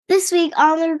This week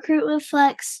on the Recruitment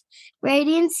Flex,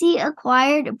 Radiancy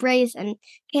acquired Brazen.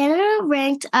 Canada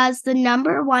ranked as the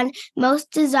 #1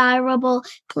 most desirable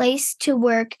place to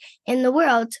work in the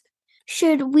world.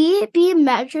 Should we be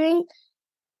measuring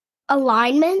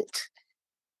alignment?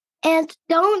 And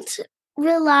don't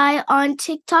rely on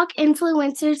TikTok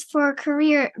influencers for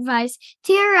career advice.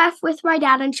 TRF with my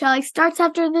dad and Shelly starts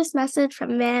after this message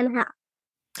from Van Hack.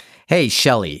 Hey,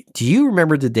 Shelly, do you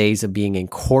remember the days of being in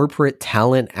corporate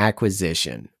talent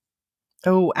acquisition?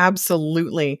 Oh,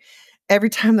 absolutely. Every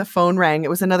time the phone rang, it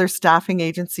was another staffing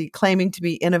agency claiming to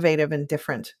be innovative and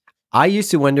different. I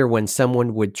used to wonder when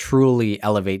someone would truly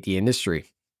elevate the industry.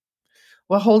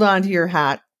 Well, hold on to your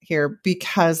hat here,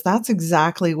 because that's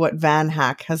exactly what Van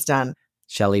Hack has done.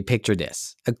 Shelly, picture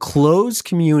this. A closed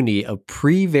community of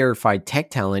pre-verified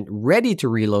tech talent ready to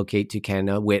relocate to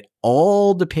Canada with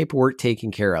all the paperwork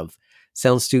taken care of.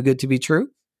 Sounds too good to be true?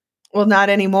 Well, not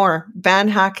anymore. Van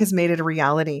Hack has made it a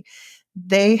reality.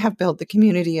 They have built the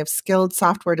community of skilled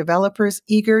software developers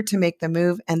eager to make the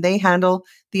move, and they handle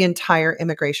the entire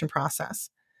immigration process.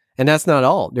 And that's not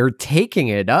all. They're taking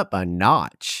it up a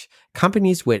notch.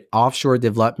 Companies with offshore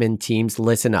development teams,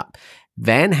 listen up.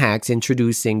 Van Hack's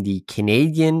introducing the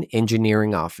Canadian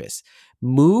Engineering Office.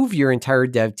 Move your entire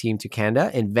dev team to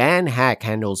Canada, and Van Hack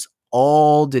handles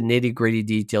all the nitty-gritty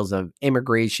details of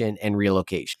immigration and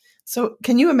relocation. So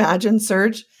can you imagine,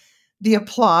 Serge, the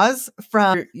applause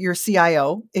from your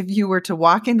CIO if you were to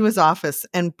walk into his office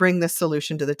and bring this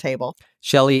solution to the table?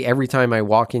 Shelly, every time I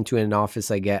walk into an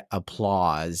office, I get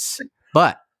applause.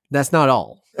 But that's not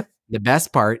all. The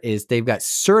best part is they've got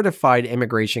certified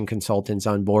immigration consultants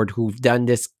on board who've done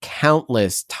this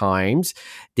countless times.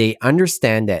 They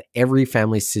understand that every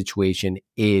family situation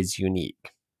is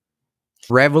unique.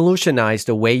 Revolutionize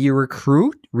the way you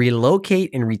recruit,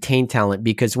 relocate, and retain talent,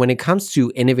 because when it comes to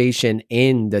innovation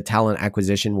in the talent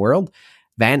acquisition world,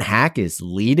 Van Hack is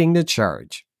leading the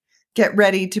charge. Get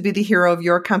ready to be the hero of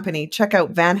your company. Check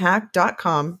out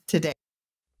vanhack.com today.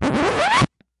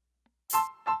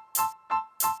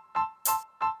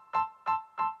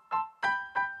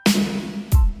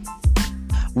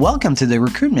 Welcome to the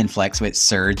Recruitment Flex with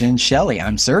Serge and Shelly.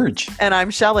 I'm Serge. And I'm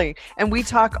Shelly. And we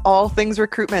talk all things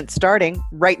recruitment starting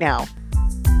right now.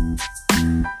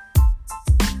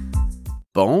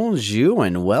 Bonjour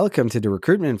and welcome to the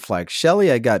Recruitment Flex. Shelly,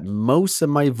 I got most of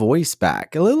my voice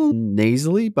back. A little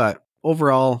nasally, but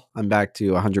overall, I'm back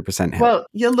to 100% healthy. Well,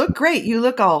 you look great. You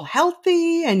look all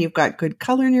healthy and you've got good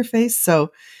color in your face.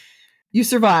 So you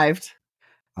survived.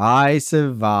 I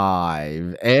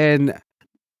survived. And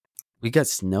we got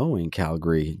snow in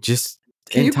Calgary just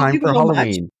in time for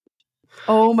Halloween.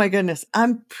 Oh my goodness.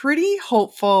 I'm pretty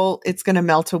hopeful it's going to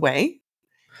melt away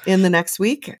in the next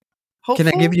week. Hopeful?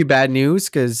 Can I give you bad news?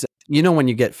 Because you know when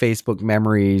you get Facebook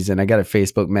memories, and I got a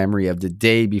Facebook memory of the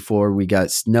day before we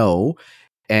got snow,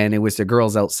 and it was the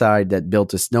girls outside that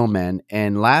built a snowman.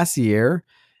 And last year,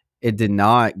 it did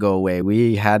not go away.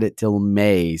 We had it till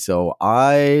May. So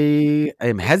I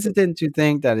am hesitant to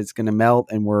think that it's going to melt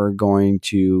and we're going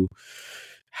to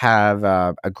have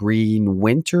a green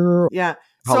winter. Yeah.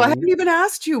 So Halloween. I haven't even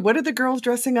asked you, what are the girls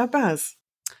dressing up as?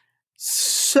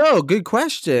 So good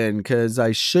question, because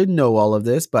I should know all of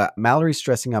this, but Mallory's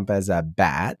dressing up as a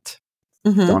bat.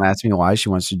 Mm-hmm. Don't ask me why she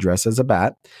wants to dress as a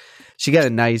bat. She got a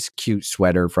nice, cute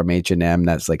sweater from H&M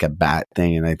that's like a bat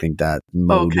thing, and I think that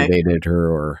motivated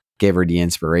her or gave her the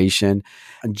inspiration.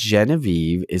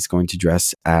 Genevieve is going to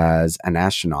dress as an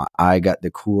astronaut. I got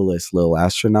the coolest little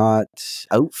astronaut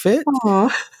outfit.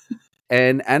 Aww.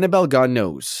 And Annabelle, God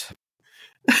knows.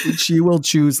 She will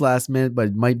choose last minute, but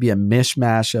it might be a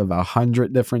mishmash of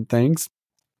 100 different things.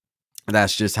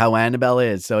 That's just how Annabelle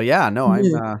is. So yeah, no,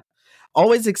 I'm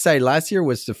always excited. Last year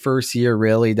was the first year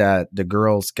really that the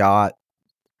girls got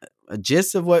a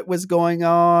gist of what was going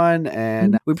on,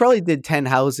 and we probably did 10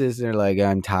 houses. And they're like,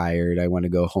 I'm tired, I want to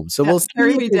go home. So we'll see.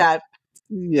 Carry me, Dad.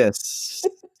 Yes.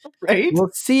 Right.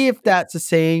 We'll see if that's the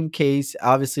same case.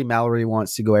 Obviously, Mallory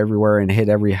wants to go everywhere and hit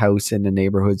every house in the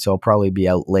neighborhood, so I'll probably be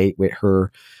out late with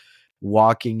her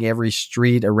walking every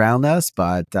street around us,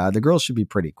 but the girls should be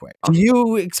pretty quick. Do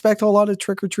you expect a lot of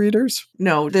trick-or-treaters?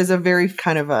 No, there's a very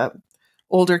kind of a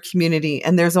older community,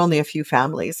 and there's only a few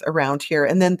families around here.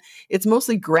 And then it's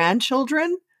mostly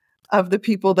grandchildren of the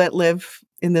people that live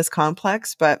in this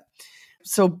complex. But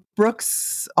so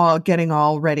Brooke's getting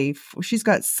all ready. She's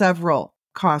got several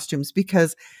costumes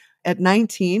because at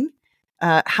 19,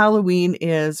 Halloween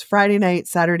is Friday night,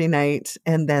 Saturday night,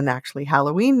 and then actually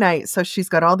Halloween night. So she's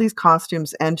got all these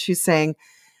costumes, and she's saying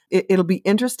it'll be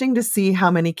interesting to see how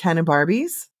many Ken and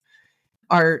Barbies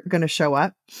are going to show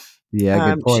up.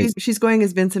 Yeah, good point. She's going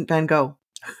as Vincent van Gogh.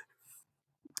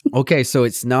 Okay, so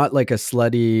it's not like a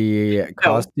slutty No,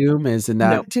 costume, isn't no.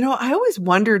 that? Do you know, I always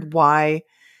wondered why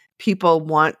people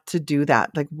want to do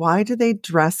that. Like, why do they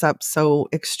dress up so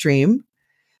extreme?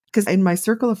 Because in my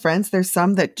circle of friends, there's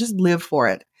some that just live for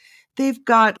it. They've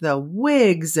got the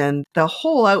wigs and the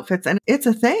whole outfits, and it's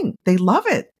a thing. They love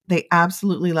it. They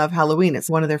absolutely love Halloween. It's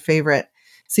one of their favorite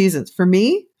seasons. For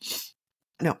me,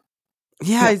 no,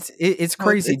 Yeah, no, it's no,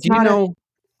 crazy. it's Do you not a. know?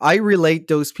 I relate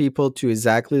those people to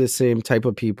exactly the same type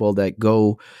of people that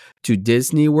go to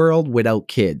Disney World without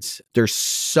kids. There's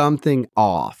something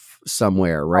off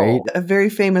somewhere, right? Oh, a very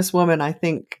famous woman, I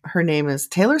think her name is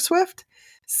Taylor Swift,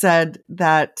 said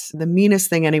that the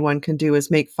meanest thing anyone can do is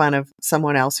make fun of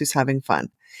someone else who's having fun.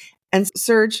 And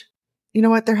Serge, you know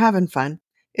what? They're having fun.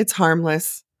 It's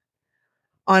harmless.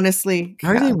 Honestly,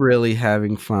 Are they really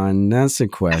having fun? That's the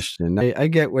question. I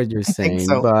get what you're I think saying,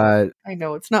 so. but I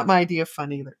know it's not my idea of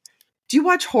fun either. Do you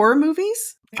watch horror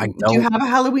movies? I Do you don't have a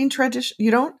Halloween tradition?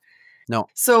 You don't? know.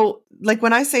 So, like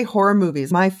when I say horror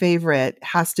movies, my favorite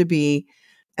has to be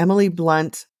Emily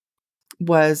Blunt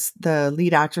was the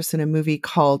lead actress in a movie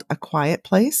called A Quiet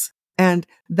Place. And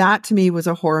that to me was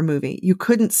a horror movie. You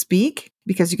couldn't speak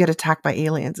because you get attacked by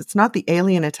aliens. It's not the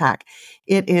alien attack,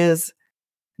 it is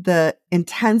the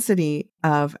intensity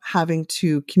of having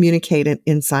to communicate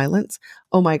in silence.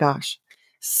 Oh my gosh.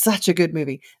 Such a good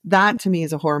movie. That to me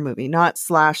is a horror movie, not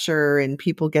slasher and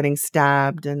people getting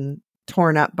stabbed and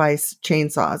torn up by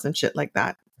chainsaws and shit like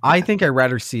that. I think I'd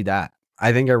rather see that.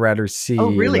 I think I'd rather Oh, see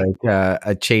really? like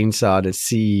a chainsaw to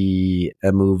see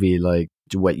a movie like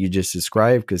what you just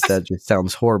described because that just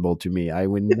sounds horrible to me. I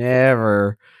would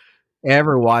never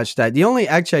ever watch that. The only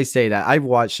actually I say that I've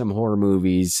watched some horror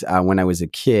movies when I was a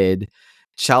kid.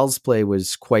 Child's Play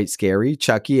was quite scary,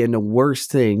 Chucky, and the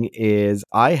worst thing is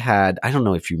I don't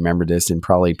know if you remember this, and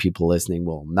probably people listening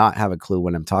will not have a clue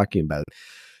what I'm talking about,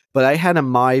 but I had a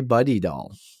My Buddy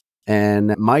doll.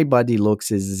 And My Buddy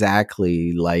looks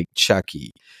exactly like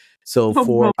Chucky. So Oh,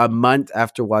 for no. a month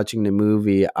after watching the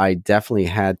movie, I definitely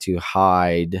had to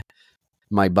hide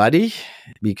My Buddy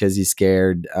because he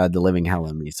scared the living hell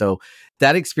out of me. So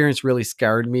that experience really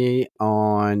scarred me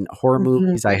on horror Mhm.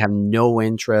 movies. I have no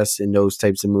interest in those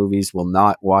types of movies. Will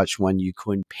not watch one. You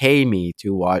couldn't pay me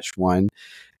to watch one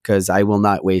because I will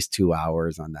not waste 2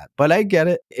 hours on that. But I get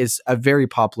it. It's a very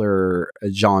popular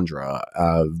genre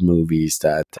of movies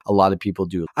that a lot of people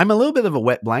do. I'm a little bit of a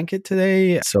wet blanket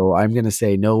today, so I'm going to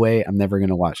say no way. I'm never going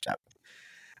to watch that.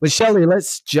 But Shelly,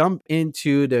 let's jump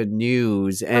into the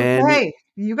news. And Okay.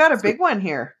 You got a so big one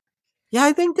here. yeah,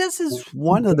 I think this is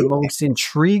one of the most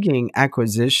intriguing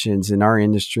acquisitions in our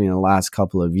industry in the last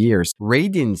couple of years.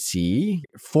 Radiancy,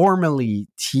 formerly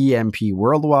TMP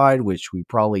Worldwide, which we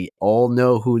probably all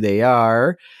know who they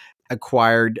are,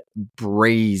 acquired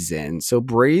Brazen. So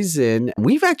Brazen,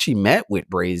 we've actually met with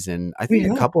Brazen, I think a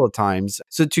Yeah. couple of times.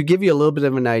 So to give you a little bit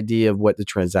of an idea of what the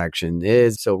transaction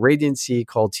is, so Radiancy,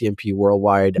 called TMP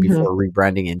Worldwide Mhm. before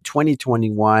rebranding in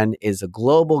 2021, is a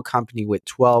global company with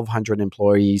 1,200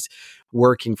 employees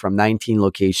working from 19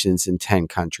 locations in 10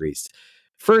 countries.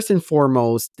 First and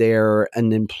foremost, they're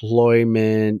an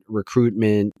employment,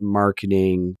 recruitment,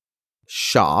 marketing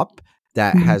shop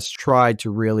that Mhm. has tried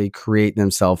to really create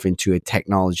themselves into a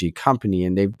technology company,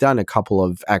 and they've done a couple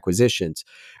of acquisitions.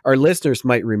 Our listeners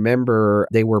might remember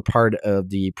they were part of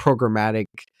the programmatic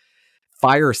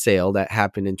fire sale that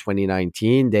happened in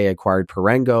 2019. They acquired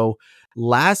Parengo.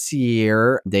 Last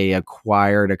year, they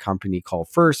acquired a company called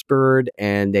Firstbird,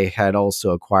 and they had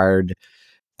also acquired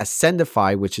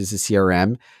Ascendify, which is a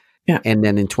CRM. Yeah. And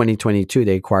then in 2022,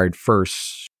 they acquired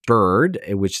First Bird,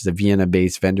 which is a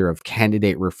Vienna-based vendor of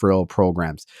candidate referral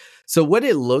programs. So what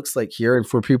it looks like here, and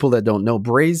for people that don't know,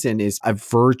 Brazen is a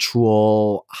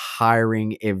virtual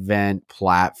hiring event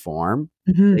platform.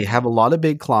 Mhm. They have a lot of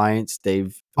big clients. They've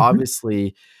Mhm.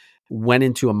 obviously went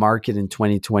into a market in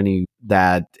 2020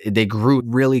 that they grew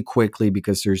really quickly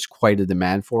because there's quite a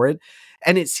demand for it.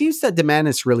 And it seems that demand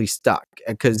is really stuck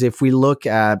because if we look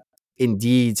at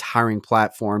Indeed's hiring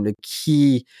platform, the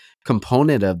key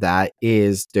component of that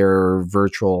is their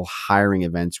virtual hiring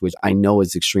events, which I know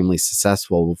is extremely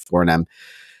successful for them.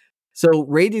 So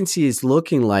Radiancy is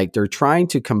looking like they're trying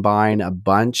to combine a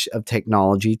bunch of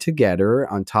technology together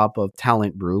on top of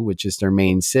Talent Brew, which is their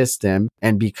main system,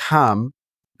 and become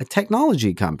a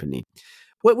technology company.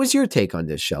 What was your take on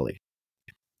this, Shelley?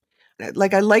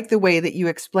 Like, I like the way that you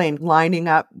explained lining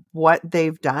up what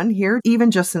they've done here,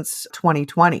 even just since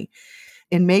 2020.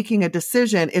 In making a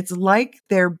decision, it's like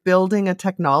they're building a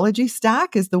technology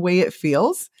stack, is the way it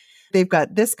feels. They've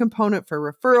got this component for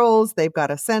referrals, they've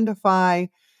got Ascendify,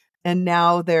 and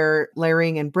now they're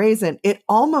layering in Brazen. It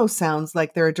almost sounds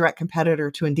like they're a direct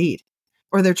competitor to Indeed.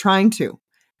 or they're trying to,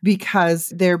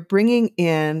 because they're bringing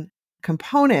in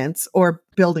components or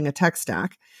building a tech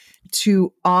stack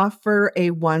to offer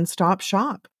a one-stop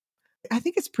shop. I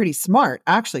think it's pretty smart,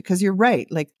 actually, because you're right.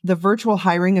 Like the virtual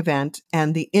hiring event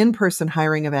and the in-person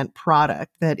hiring event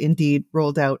product that Indeed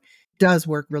rolled out does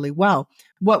work really well.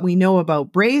 What we know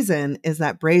about Brazen is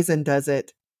that Brazen does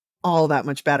it all that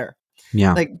much better.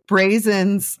 Yeah. Like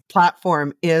Brazen's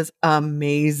platform is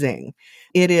amazing.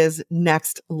 It is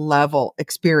next level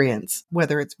experience,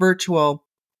 whether it's virtual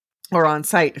or on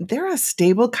site. They're a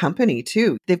stable company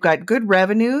too. They've got good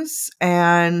revenues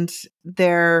and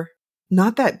they're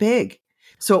not that big.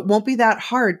 So it won't be that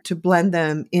hard to blend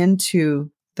them into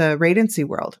the Radiancy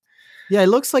world. Yeah, it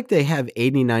looks like they have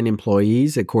 89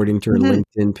 employees according to her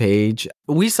LinkedIn page.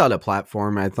 We saw the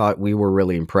platform. I thought we were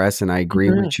really impressed, and I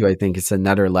agree with you. I think it's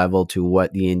another level to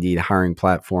what the Indeed hiring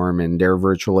platform and their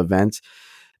virtual events.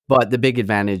 But the big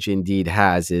advantage Indeed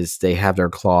has is they have their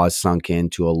claws sunk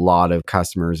into a lot of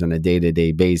customers on a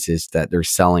day-to-day basis that they're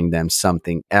selling them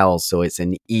something else. So it's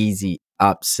an easy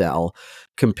upsell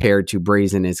compared to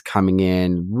Brazen is coming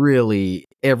in really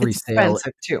every It's sale.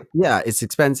 expensive too. Yeah, it's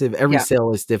expensive. Every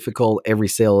sale is difficult. Every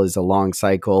sale is a long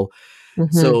cycle.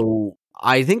 So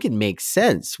I think it makes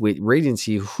sense with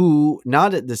Radiancy, who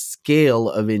not at the scale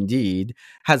of Indeed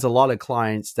has a lot of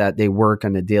clients that they work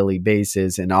on a daily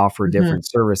basis and offer different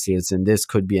services. And this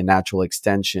could be a natural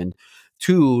extension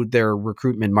to their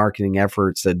recruitment marketing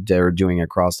efforts that they're doing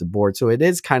across the board. So it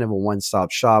is kind of a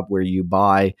one-stop shop where you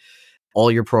buy all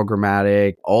your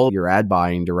programmatic, all your ad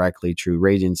buying directly through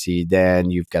Radiancy. Then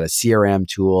you've got a CRM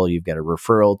tool, you've got a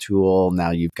referral tool.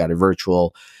 Now you've got a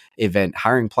virtual event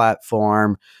hiring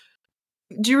platform.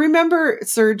 Do you remember,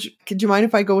 Serge, could you mind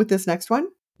if I go with this next one?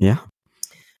 Yeah.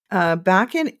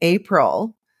 Back in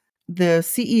April, the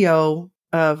CEO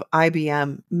of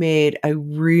IBM made a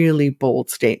really bold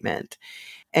statement.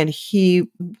 And he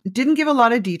didn't give a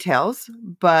lot of details,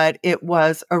 but it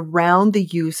was around the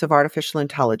use of artificial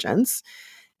intelligence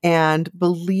and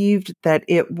believed that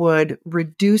it would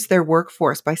reduce their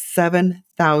workforce by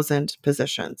 7,000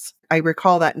 positions. I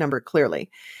recall that number clearly.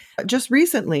 Just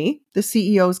recently, the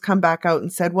CEO's come back out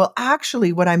and said, well,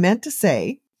 actually, what I meant to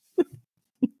say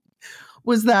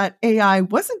was that AI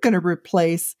wasn't going to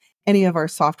replace any of our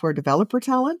software developer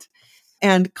talent,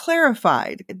 and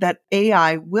clarified that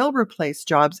AI will replace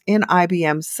jobs in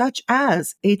IBM such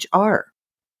as HR.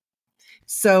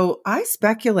 So I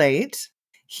speculate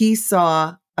he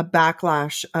saw a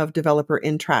backlash of developer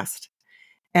interest.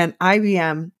 And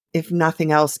IBM, if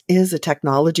nothing else, is a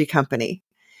technology company.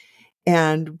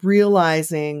 And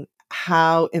realizing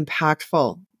how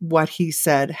impactful what he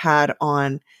said had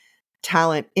on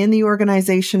talent in the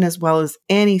organization, as well as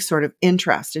any sort of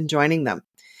interest in joining them.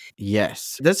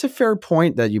 Yes, that's a fair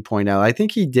point that you point out. I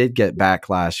think he did get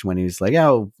backlash when he was like,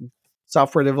 oh,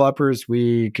 software developers,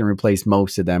 we can replace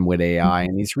most of them with AI.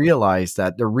 And he's realized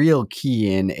that the real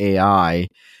key in AI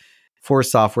for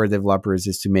software developers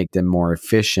is to make them more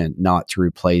efficient, not to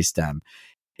replace them.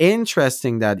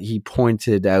 Interesting that he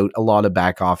pointed out a lot of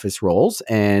back office roles,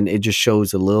 and it just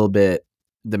shows a little bit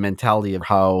the mentality of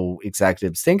how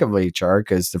executives think of HR,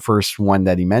 because the first one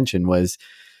that he mentioned was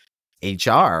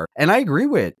HR. And I agree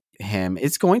with him.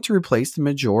 It's going to replace the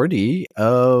majority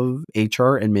of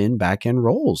HR admin back-end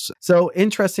roles. So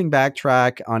interesting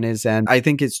backtrack on his end. I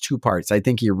think it's two parts. I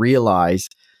think he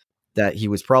realized that he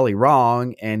was probably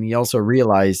wrong. And he also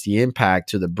realized the impact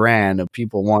to the brand of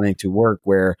people wanting to work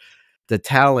where the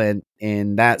talent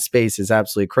in that space is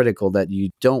absolutely critical, that you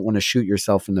don't want to shoot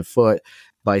yourself in the foot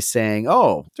by saying,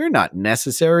 oh, they're not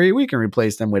necessary. We can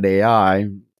replace them with AI.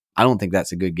 I don't think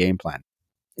that's a good game plan.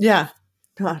 Yeah,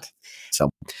 God. So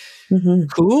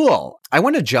cool. I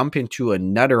want to jump into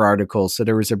another article. So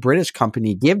there was a British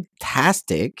company,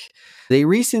 Givetastic. They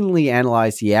recently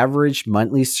analyzed the average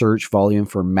monthly search volume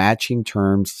for matching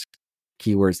terms,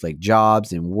 keywords like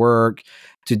jobs and work,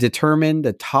 to determine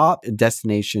the top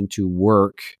destination to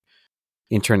work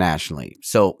internationally.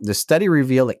 So the study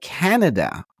revealed that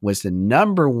Canada was the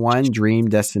number one dream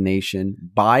destination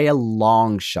by a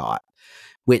long shot,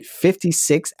 with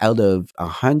 56 out of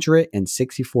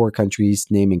 164 countries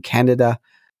naming Canada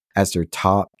as their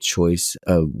top choice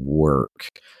of work.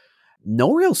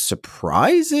 No real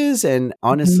surprises. And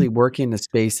honestly, working in the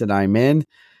space that I'm in,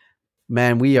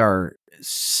 man, we are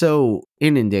so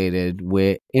inundated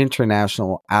with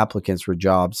international applicants for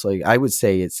jobs. Like I would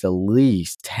say it's at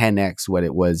least 10x what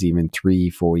it was even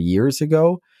 3-4 years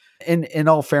ago. And in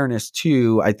all fairness,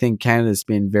 too, I think Canada's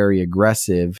been very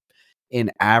aggressive in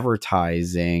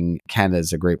advertising Canada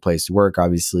is a great place to work.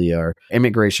 Obviously, our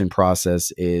immigration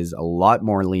process is a lot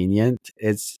more lenient.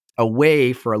 It's a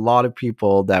way for a lot of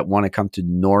people that want to come to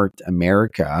North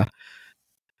America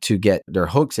to get their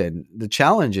hooks in. The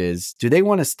challenge is, do they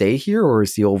want to stay here, or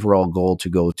is the overall goal to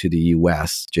go to the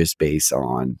US just based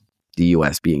on the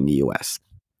US being the US?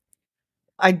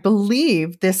 I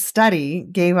believe this study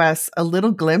gave us a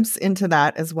little glimpse into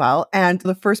that as well. And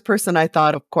the first person I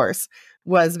thought, of course,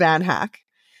 was Van Hack.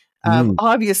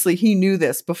 Obviously, he knew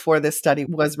this before this study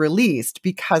was released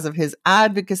because of his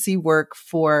advocacy work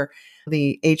for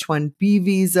the H-1B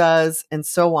visas and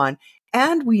so on.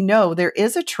 And we know there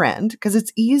is a trend because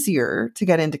it's easier to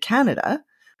get into Canada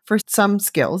for some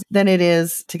skills than it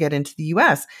is to get into the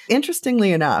US.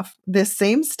 Interestingly enough, this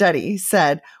same study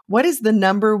said, what is the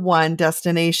number one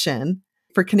destination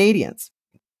for Canadians?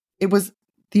 It was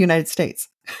the United States.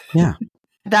 Yeah.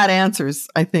 That answers,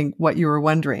 I think, what you were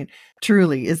wondering.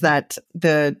 Truly, is that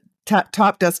the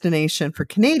top destination for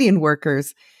Canadian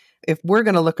workers, if we're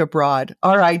going to look abroad,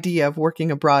 our idea of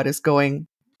working abroad is going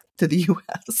to the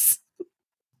US.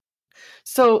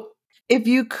 So if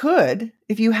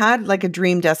you had like a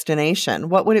dream destination,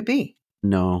 what would it be?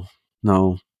 No,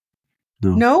 No?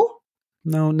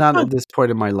 not Huh. at this point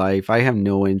in my life. I have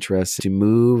no interest to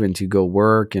move and to go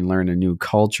work and learn a new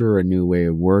culture, a new way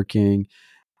of working.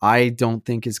 I don't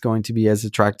think it's going to be as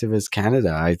attractive as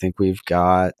Canada. I think we've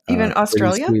got Even a pretty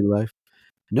Australia? sweet life.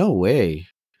 No way.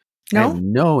 I have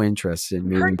No? no interest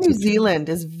in I heard moving New to Zealand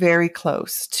is very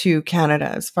close to Canada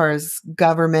as far as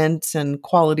government and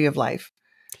quality of life.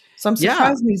 So I'm Yeah,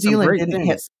 surprised New some Zealand great didn't hit.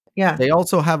 things. Yeah. They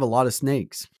also have a lot of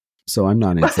snakes, so I'm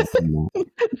not interested in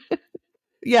that.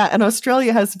 Yeah, and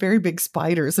Australia has very big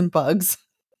spiders and bugs.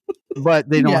 But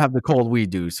they don't Yeah. have the cold we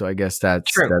do, so I guess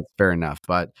that's True. fair enough.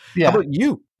 But how Yeah. about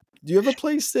you? Do you have a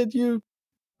place that you?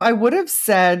 I would have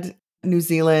said New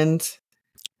Zealand.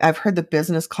 I've heard the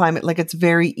business climate, like it's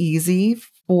very easy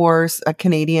for a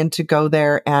Canadian to go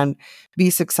there and be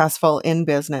successful in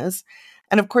business.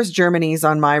 And of course, Germany's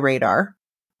on my radar,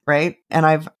 right? And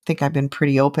I think I've been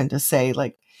pretty open to say,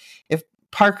 like, if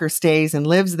Parker stays and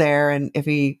lives there, and if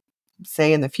he,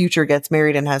 say, in the future gets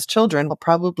married and has children, he'll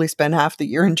probably spend half the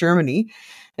year in Germany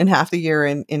and half the year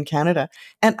in Canada.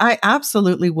 And I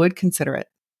absolutely would consider it.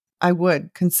 I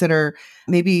would consider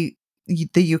maybe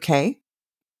the UK,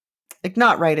 like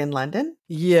not right in London.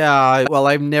 Yeah, well,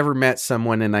 I've never met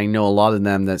someone, and I know a lot of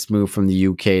them that's moved from the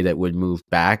UK that would move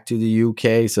back to the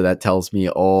UK. So that tells me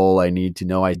all I need to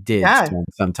know. I did Yeah, spend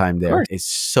some time of there. course. It's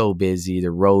so busy. The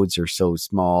roads are so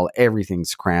small.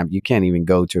 Everything's cramped. You can't even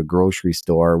go to a grocery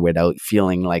store without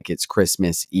feeling like it's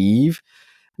Christmas Eve.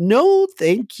 No,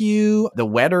 thank you. The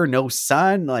weather, no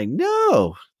sun. Like,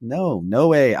 no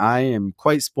way. I am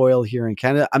quite spoiled here in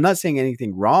Canada. I'm not saying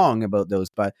anything wrong about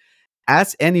those, but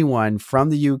ask anyone from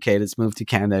the UK that's moved to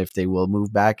Canada if they will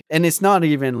move back. And it's not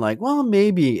even like, well,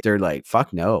 maybe. They're like,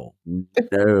 fuck no.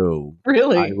 No, I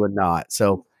Really? would not.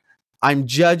 So I'm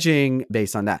judging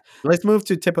based on that. Let's move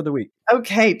to tip of the week.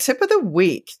 Okay, tip of the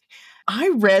week.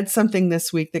 I read something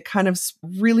this week that kind of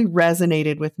really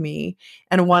resonated with me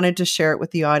and I wanted to share it with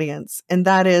the audience. And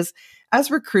that is, as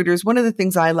recruiters, one of the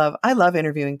things I love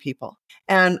interviewing people.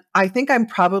 And I think I'm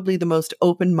probably the most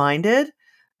open-minded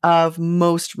of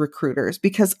most recruiters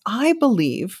because I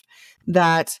believe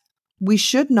that we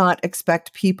should not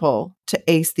expect people to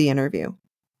ace the interview.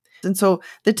 And so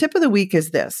the tip of the week is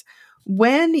this.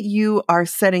 When you are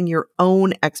setting your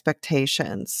own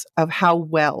expectations of how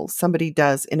well somebody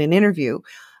does in an interview,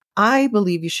 I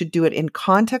believe you should do it in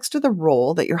context of the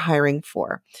role that you're hiring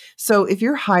for. So if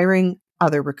you're hiring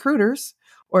other recruiters,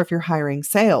 or if you're hiring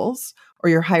sales, or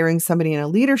you're hiring somebody in a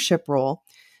leadership role,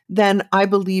 then I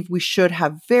believe we should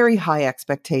have very high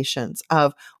expectations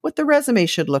of what the resume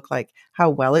should look like, how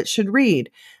well it should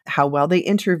read, how well they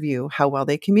interview, how well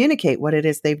they communicate, what it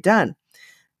is they've done.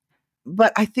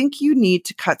 But I think you need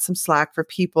to cut some slack for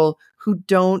people who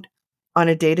don't, on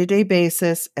a day-to-day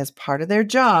basis, as part of their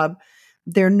job,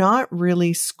 they're not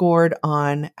really scored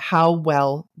on how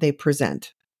well they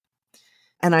present.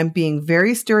 And I'm being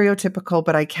very stereotypical,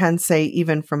 but I can say,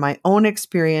 even from my own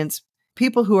experience,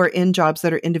 people who are in jobs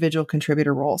that are individual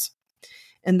contributor roles.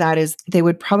 And that is, they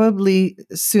would probably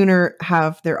sooner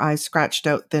have their eyes scratched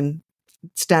out than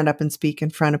stand up and speak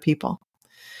in front of people,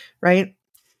 right?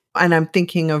 And I'm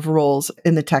thinking of roles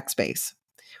in the tech space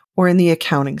or in the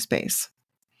accounting space.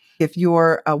 If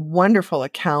you're a wonderful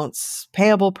accounts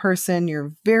payable person,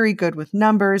 you're very good with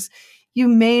numbers, you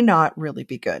may not really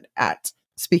be good at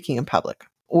speaking in public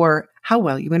or how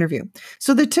well you interview.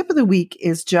 So the tip of the week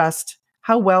is just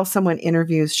how well someone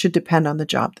interviews should depend on the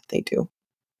job that they do.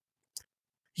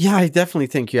 Yeah, I definitely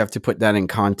think you have to put that in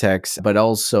context, but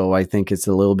also I think it's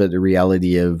a little bit the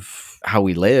reality of how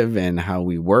we live and how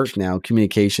we work now.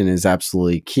 Communication is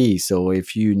absolutely key. So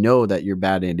if you know that you're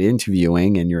bad at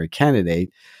interviewing and you're a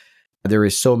candidate, there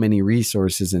is so many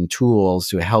resources and tools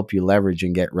to help you leverage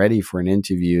and get ready for an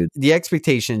interview. The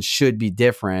expectations should be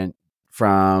different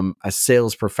from a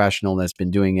sales professional that's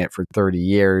been doing it for 30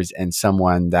 years and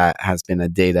someone that has been a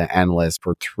data analyst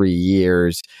for 3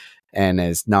 years and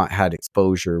has not had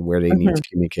exposure where they need to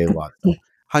communicate a lot. So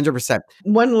 100%.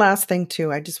 One last thing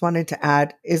too, I just wanted to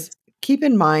add is keep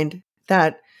in mind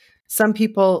that some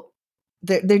people,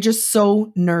 they're just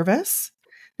so nervous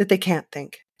that they can't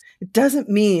think. It doesn't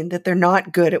mean that they're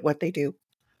not good at what they do.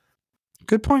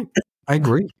 Good point. I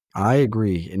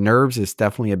agree. Nerves is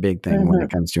definitely a big thing when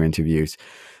it comes to interviews.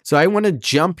 So I want to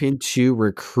jump into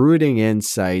recruiting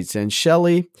insights. And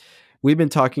Shelley, we've been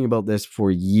talking about this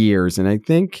for years. And I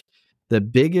think the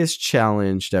biggest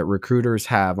challenge that recruiters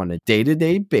have on a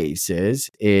day-to-day basis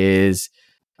is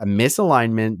a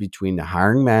misalignment between the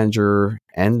hiring manager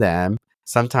and them.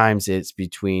 Sometimes it's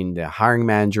between the hiring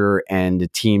manager and the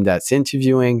team that's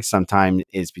interviewing. Sometimes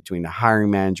it's between the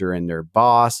hiring manager and their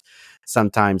boss.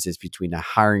 Sometimes it's between the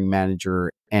hiring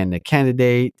manager and the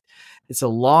candidate. It's a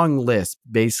long list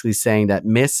basically saying that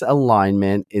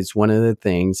misalignment is one of the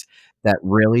things that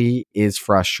really is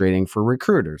frustrating for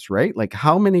recruiters, right? Like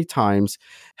how many times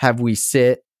have we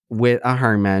sit with a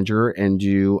hiring manager and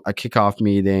do a kickoff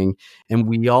meeting and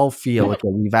we all feel like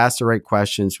we've asked the right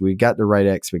questions, we got the right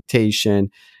expectation,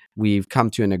 we've come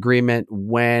to an agreement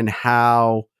when,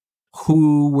 how,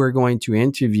 who we're going to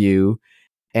interview,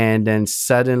 and then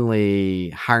suddenly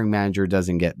hiring manager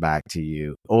doesn't get back to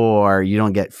you or you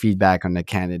don't get feedback on the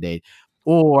candidate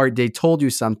or they told you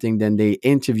something, then they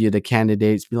interview the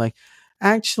candidates, be like,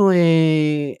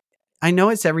 actually, I know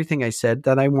it's everything I said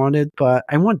that I wanted, but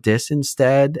I want this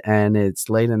instead. And it's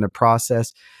late in the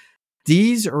process.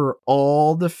 These are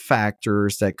all the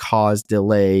factors that cause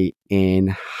delay in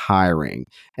hiring.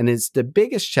 And it's the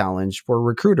biggest challenge for a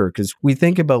recruiter because we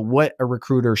think about what a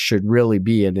recruiter should really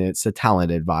be. And it's a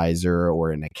talent advisor or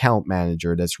an account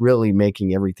manager that's really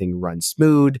making everything run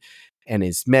smooth and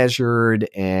is measured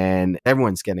and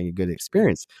everyone's getting a good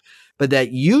experience. But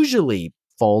that usually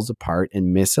falls apart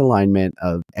in misalignment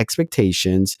of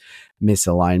expectations,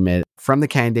 misalignment from the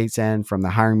candidate's end, from the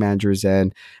hiring manager's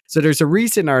end. So there's a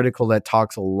recent article that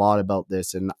talks a lot about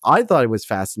this. And I thought it was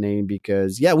fascinating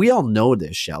because, yeah, we all know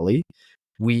this, Shelley.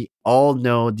 We all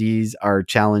know these are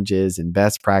challenges and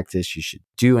best practice. You should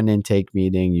do an intake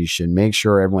meeting. You should make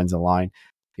sure everyone's aligned.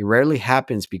 It rarely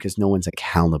happens because no one's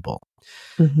accountable.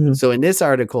 So in this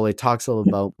article, it talks a little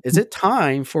about, is it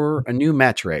time for a new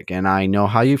metric? And I know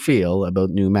how you feel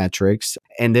about new metrics.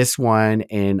 And this one,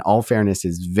 in all fairness,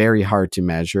 is very hard to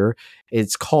measure.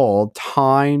 It's called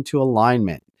time to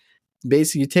alignment.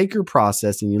 Basically, you take your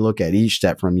process and you look at each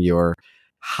step from your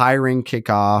hiring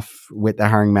kickoff with the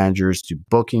hiring managers to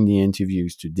booking the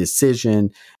interviews to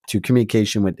decision to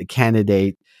communication with the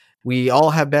candidate. We all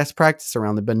have best practice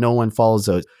around it, but no one follows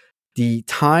those. The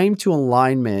time to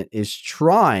alignment is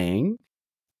trying.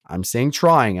 I'm saying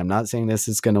trying. I'm not saying this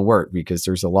is going to work because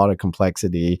there's a lot of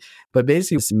complexity, but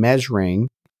basically it's measuring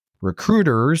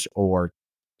recruiters or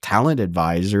talent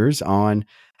advisors on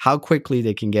how quickly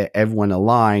they can get everyone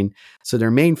aligned. So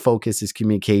their main focus is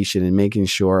communication and making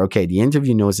sure, okay, the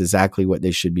interview knows exactly what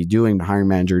they should be doing. The hiring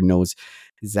manager knows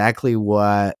exactly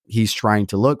what he's trying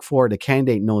to look for. The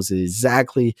candidate knows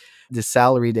exactly the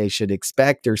salary they should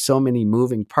expect. There's so many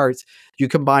moving parts. You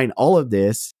combine all of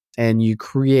this and you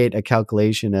create a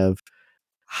calculation of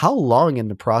how long in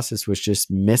the process was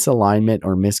just misalignment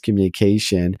or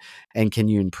miscommunication, and can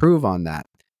you improve on that?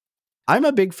 I'm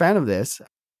a big fan of this.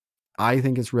 I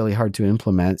think it's really hard to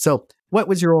implement. So what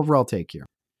was your overall take here?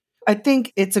 I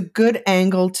think it's a good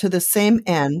angle to the same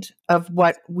end of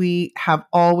what we have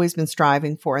always been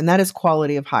striving for, and that is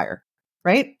quality of hire,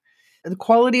 right? The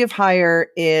quality of hire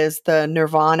is the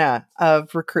nirvana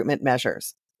of recruitment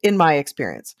measures, in my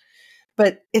experience.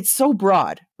 But it's so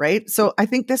broad, right? So I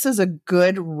think this is a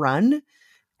good run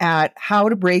at how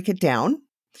to break it down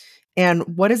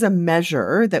and what is a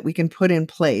measure that we can put in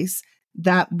place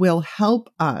that will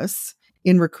help us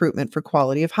in recruitment for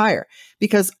quality of hire,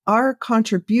 because our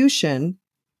contribution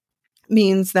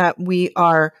means that we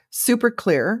are super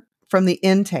clear from the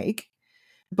intake.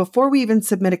 Before we even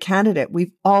submit a candidate,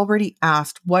 we've already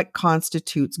asked what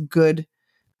constitutes good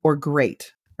or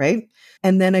great, right?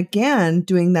 And then again,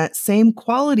 doing that same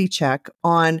quality check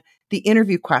on the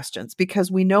interview questions,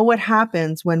 because we know what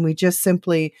happens when we just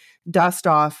simply dust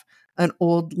off an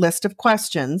old list of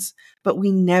questions, but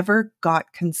we never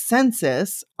got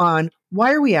consensus on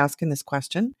why are we asking this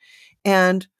question?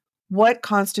 And what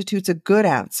constitutes a good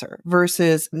answer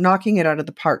versus knocking it out of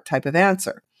the park type of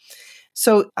answer?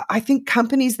 So I think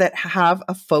companies that have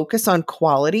a focus on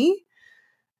quality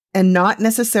and not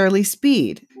necessarily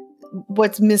speed,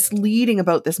 what's misleading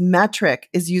about this metric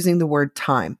is using the word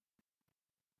time,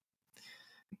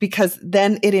 because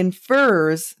then it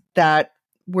infers that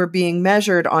we're being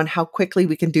measured on how quickly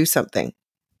we can do something.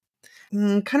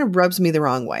 Kind of rubs me the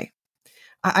wrong way.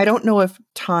 I don't know if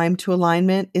time to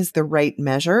alignment is the right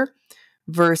measure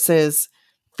versus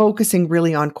focusing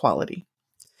really on quality.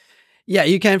 Yeah,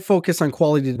 you can't focus on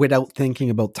quality without thinking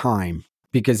about time,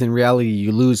 because in reality,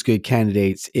 you lose good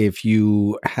candidates if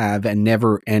you have a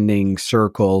never-ending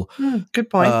circle. Good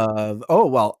point.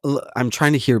 I'm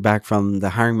trying to hear back from the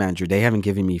hiring manager. They haven't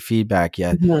given me feedback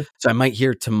yet. So I might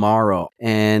hear tomorrow.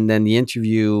 And then the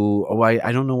interview,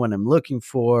 I don't know what I'm looking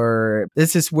for.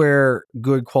 This is where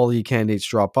good quality candidates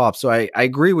drop off. So I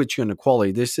agree with you on the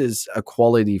quality. This is a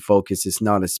quality focus. It's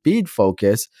not a speed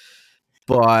focus,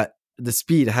 but the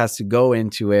speed has to go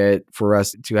into it for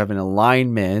us to have an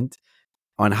alignment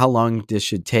on how long this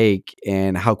should take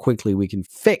and how quickly we can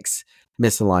fix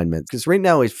misalignments. Because right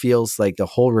now it feels like the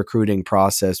whole recruiting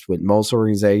process with most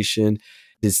organization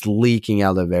is leaking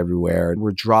out of everywhere.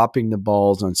 We're dropping the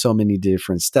balls on so many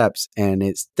different steps, and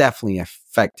it's definitely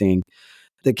affecting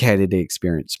the candidate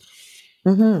experience.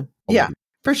 Yeah,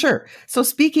 for sure. So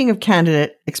speaking of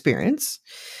candidate experience,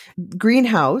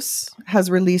 Greenhouse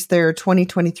has released their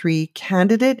 2023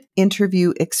 Candidate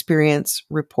Interview Experience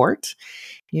Report.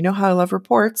 You know how I love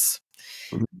reports.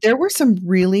 There were some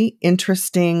really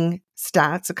interesting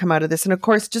stats that come out of this. And of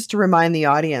course, just to remind the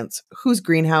audience, who's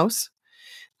Greenhouse?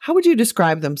 How would you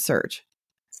describe them, Serge?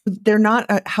 They're not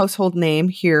a household name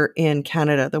here in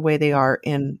Canada the way they are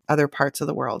in other parts of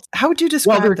the world. How would you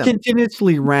describe them? them? They're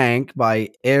continuously ranked by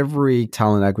every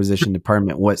talent acquisition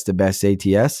department. What's the best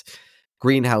ATS?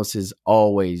 Greenhouse is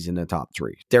always in the top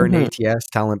 3. They're an ATS,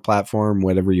 talent platform,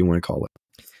 whatever you want to call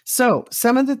it. So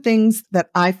some of the things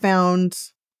that I found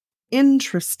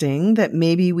interesting that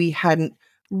maybe we hadn't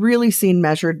really seen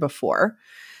measured before.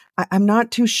 I'm not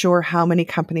too sure how many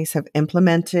companies have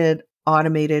implemented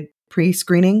automated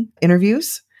pre-screening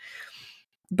interviews,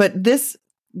 but this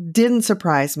didn't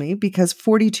surprise me because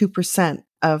 42%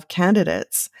 of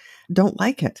candidates don't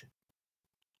like it.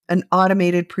 An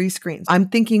automated pre-screen. I'm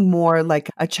thinking more like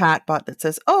a chat bot that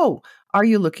says, "Oh, are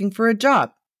you looking for a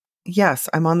job?" "Yes,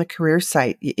 I'm on the career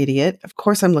site, you idiot. Of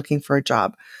course I'm looking for a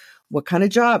job. What kind of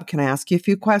job? Can I ask you a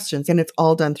few questions?" And it's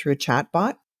all done through a chat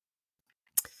bot.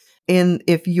 And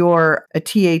if you're a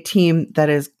TA team that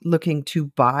is looking to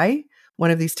buy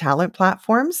one of these talent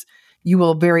platforms, you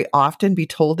will very often be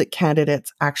told that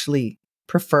candidates actually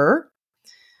prefer,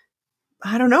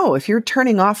 I don't know, if you're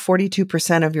turning off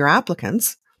 42% of your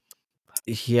applicants.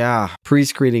 Yeah,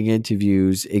 pre-screening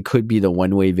interviews, it could be the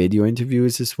one-way video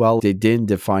interviews as well. They didn't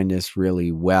define this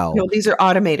really well. No, these are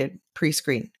automated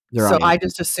pre-screen. So I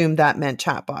just assumed that meant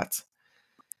chatbots,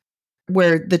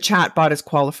 where the chatbot is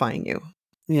qualifying you.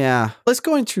 Yeah. Let's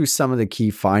go into some of the key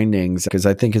findings, because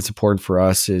I think it's important for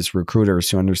us as recruiters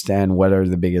to understand what are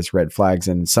the biggest red flags.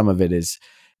 And some of it is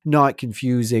not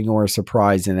confusing or a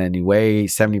surprise in any way.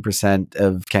 70%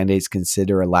 of candidates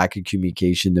consider a lack of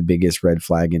communication the biggest red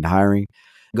flag in hiring.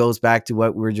 It goes back to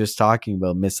what we were just talking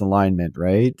about, misalignment,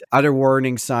 right? Other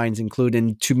warning signs include,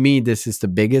 and to me, this is the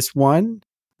biggest one,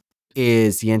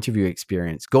 is the interview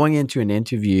experience. Going into an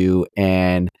interview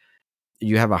and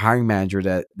you have a hiring manager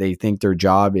that they think their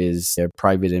job is a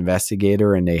private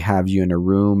investigator, and they have you in a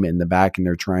room in the back and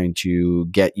they're trying to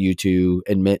get you to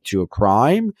admit to a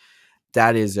crime.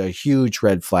 That is a huge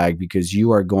red flag, because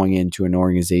you are going into an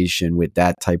organization with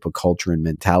that type of culture and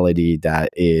mentality that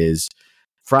is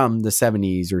from the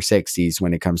 70s or 60s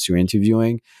when it comes to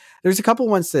interviewing. There's a couple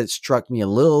ones that struck me a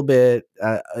little bit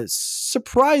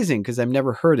surprising, because I've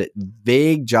never heard it.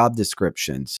 Vague job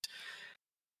descriptions.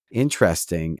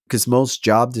 Interesting, because most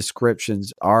job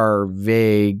descriptions are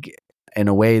vague in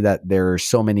a way that there are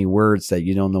so many words that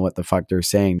you don't know what the fuck they're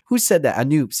saying. Who said that?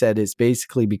 Anoop said it's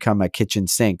basically become a kitchen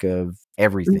sink of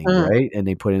everything, right? And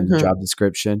they put in the job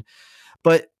description.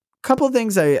 But a couple of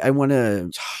things I want to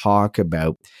talk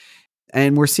about.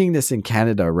 And we're seeing this in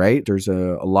Canada, right? There's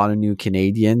a lot of new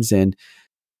Canadians. And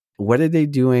what are they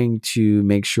doing to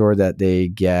make sure that they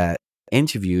get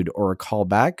interviewed or a call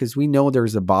back? Because we know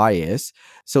there's a bias.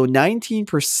 So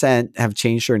 19% have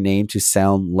changed their name to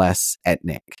sound less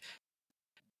ethnic.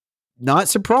 Not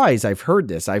surprised. I've heard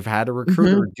this. I've had a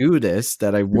recruiter do this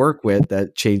that I work with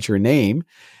that changed her name.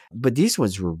 But these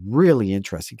ones were really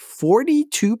interesting.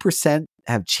 42%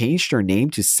 have changed their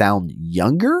name to sound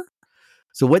younger.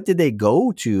 So what did they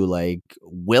go to? Like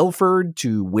Wilford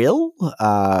to Will?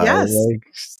 Yes. Like,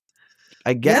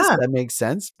 I guess Yeah. that makes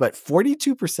sense. But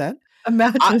 42%?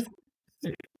 Imagine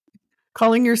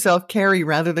calling yourself Carrie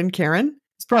rather than Karen.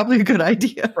 It's probably a good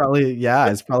idea. Probably, yeah,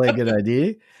 it's probably a good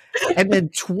idea. And then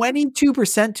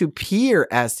 22% to peer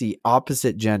as the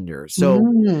opposite gender.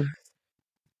 So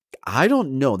I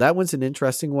don't know. That one's an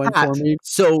interesting one for me.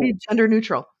 So be gender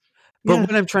neutral. But Yeah.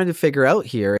 what I'm trying to figure out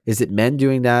here, is it men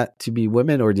doing that to be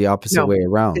women or the opposite way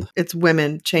around? It's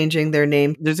women changing their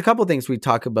name. There's a couple of things we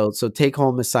talk about. So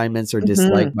take-home assignments are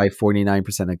disliked by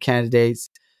 49% of candidates.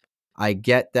 I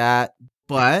get that.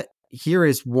 But here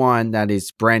is one that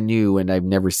is brand new, and I've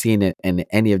never seen it in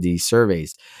any of these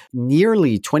surveys.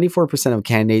 Nearly 24% of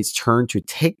candidates turn to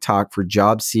TikTok for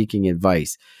job-seeking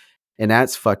advice. And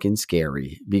that's fucking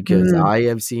scary because I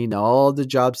have seen all the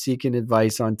job-seeking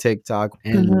advice on TikTok,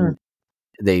 and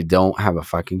they don't have a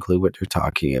fucking clue what they're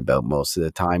talking about most of the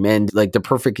time. And like the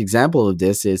perfect example of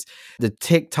this is the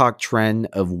TikTok trend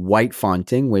of white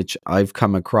fonting, which I've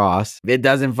come across. It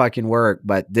doesn't fucking work,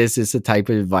 but this is the type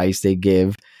of advice they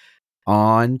give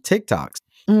on TikToks.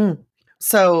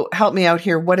 So help me out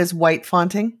here. What is white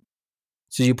fonting?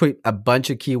 So you put a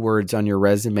bunch of keywords on your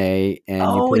resume and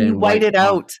you put you in white it font.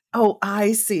 out. Oh,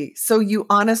 I see. So you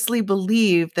honestly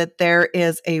believe that there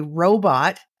is a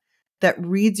robot that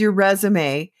reads your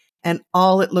resume and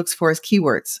all it looks for is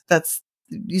keywords. That's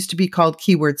used to be called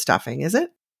keyword stuffing, is it?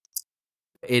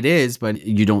 It is, but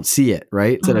you don't see it,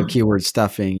 right? Instead of keyword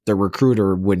stuffing, the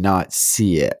recruiter would not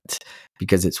see it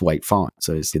because it's white font.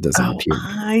 So it doesn't appear.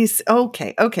 I see.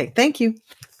 Okay. Thank you.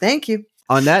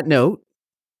 On that note,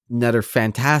 another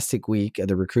fantastic week at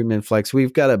the Recruitment Flex.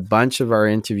 We've got a bunch of our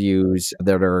interviews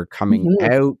that are coming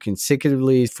out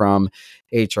consecutively from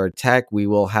HR Tech. We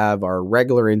will have our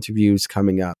regular interviews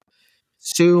coming up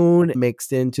soon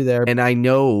mixed into there. And I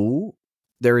know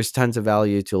there is tons of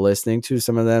value to listening to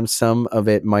some of them. Some of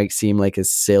it might seem like a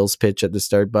sales pitch at the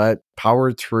start, but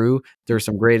power through. There's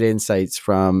some great insights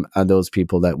from those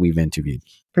people that we've interviewed.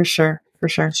 For sure.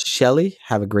 Shelley,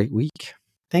 have a great week.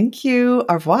 Thank you.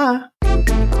 Au revoir.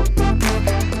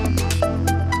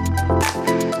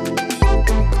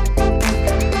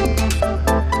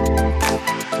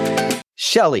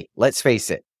 Shelley, let's face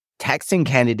it, texting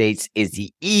candidates is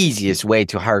the easiest way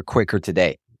to hire quicker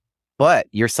today. But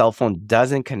your cell phone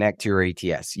doesn't connect to your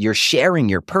ATS. You're sharing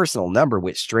your personal number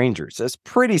with strangers. That's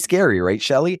pretty scary, right,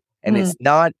 Shelley? And it's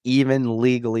not even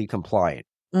legally compliant.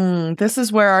 This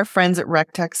is where our friends at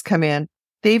RecText come in.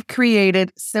 They've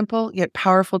created simple yet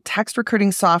powerful text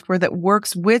recruiting software that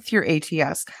works with your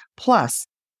ATS. Plus,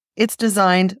 it's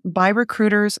designed by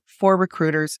recruiters for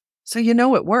recruiters, so you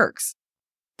know it works.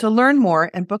 To learn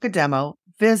more and book a demo,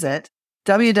 visit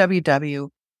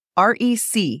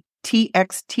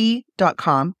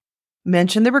www.rectxt.com,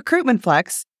 mention the Recruitment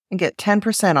Flex, and get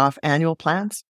 10% off annual plans.